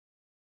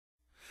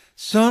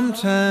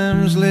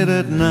Sometimes late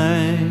at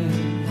night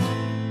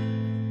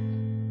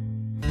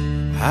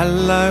I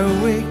lie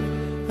awake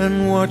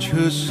and watch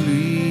her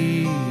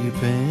sleeping.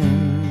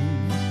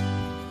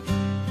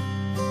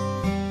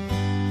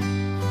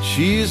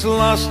 She's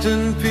lost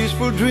in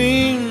peaceful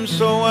dreams,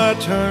 so I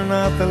turn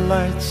out the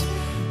lights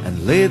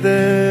and lay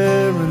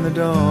there in the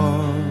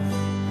dark.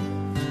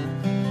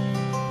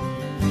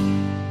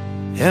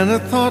 And a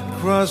thought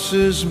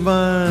crosses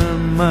my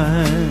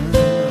mind: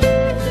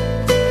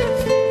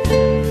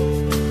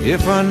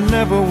 if I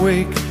never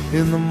wake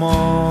in the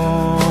morning,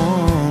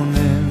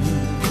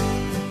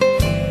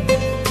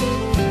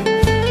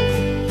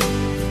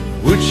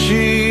 would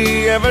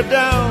she ever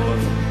doubt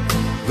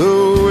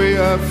the way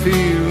I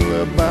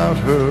feel about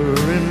her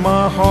in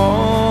my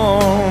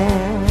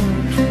heart?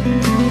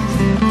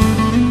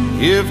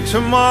 If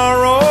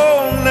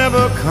tomorrow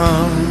never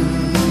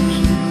comes,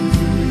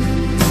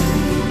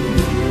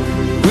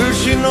 will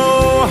she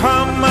know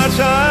how much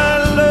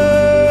I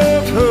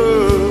love her?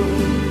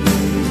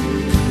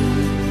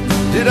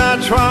 Did I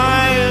try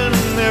in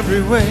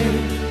every way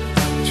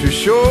to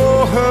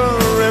show her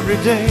every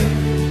day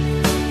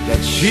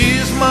that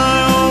she's my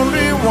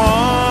only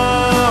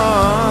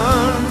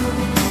one?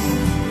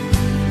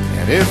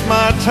 And if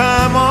my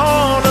time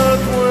on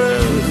earth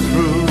were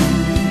through,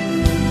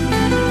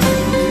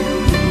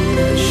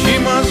 she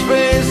must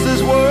face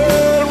this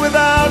world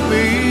without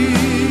me.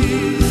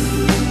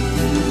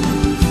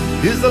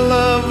 Is the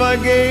love I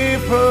gave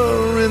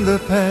her in the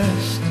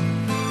past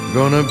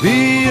gonna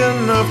be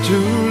enough to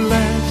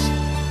last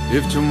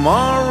if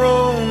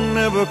tomorrow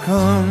never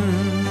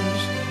comes?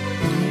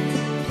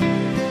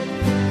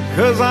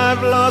 'Cause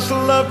I've lost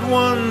loved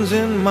ones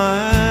in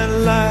my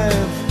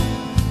life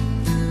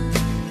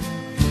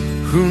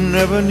who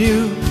never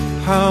knew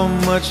how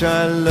much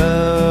I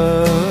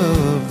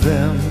love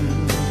them.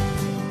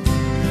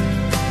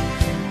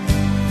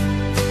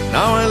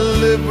 Now I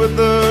live with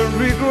the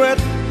regret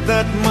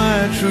that my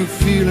true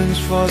feelings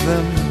for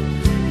them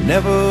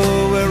never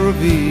were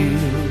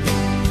revealed.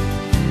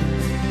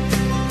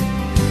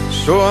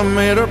 So I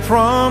made a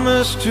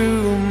promise to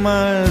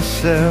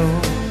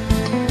myself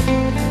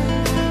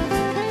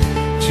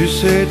to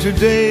say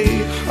today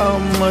how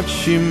much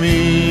she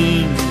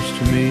means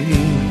to me,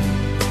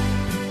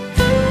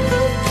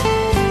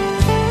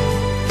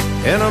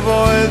 and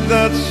avoid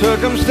that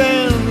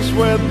circumstance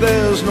where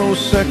there's no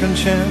second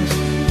chance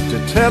to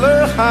tell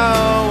her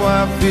how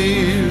I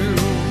feel.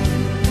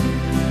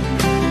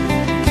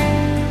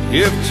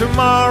 If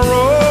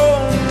tomorrow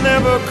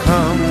never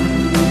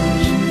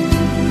comes,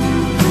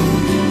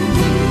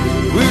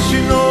 will she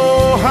know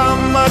how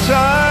much I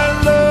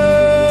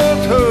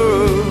loved her?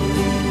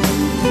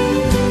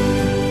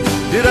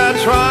 Did I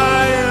try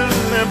in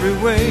every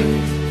way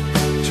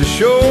to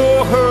show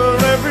her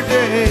every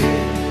day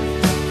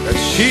that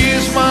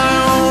she's my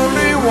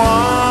only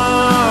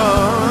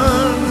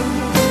one?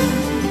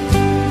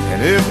 And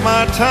if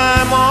my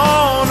time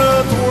on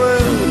earth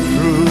were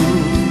through,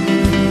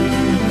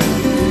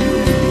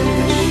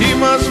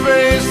 must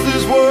face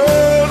this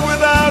world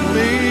without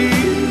me.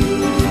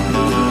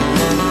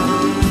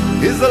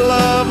 Is the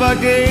love I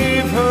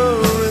gave her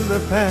in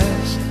the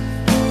past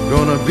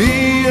gonna be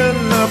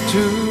enough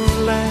to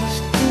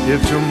last if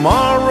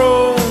tomorrow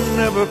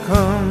never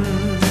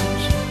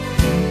comes?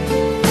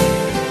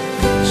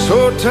 So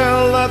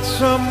tell that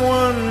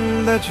someone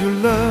that you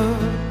love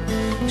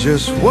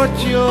just what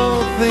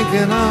you're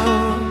thinking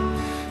of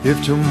if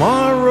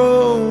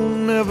tomorrow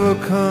never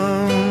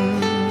comes.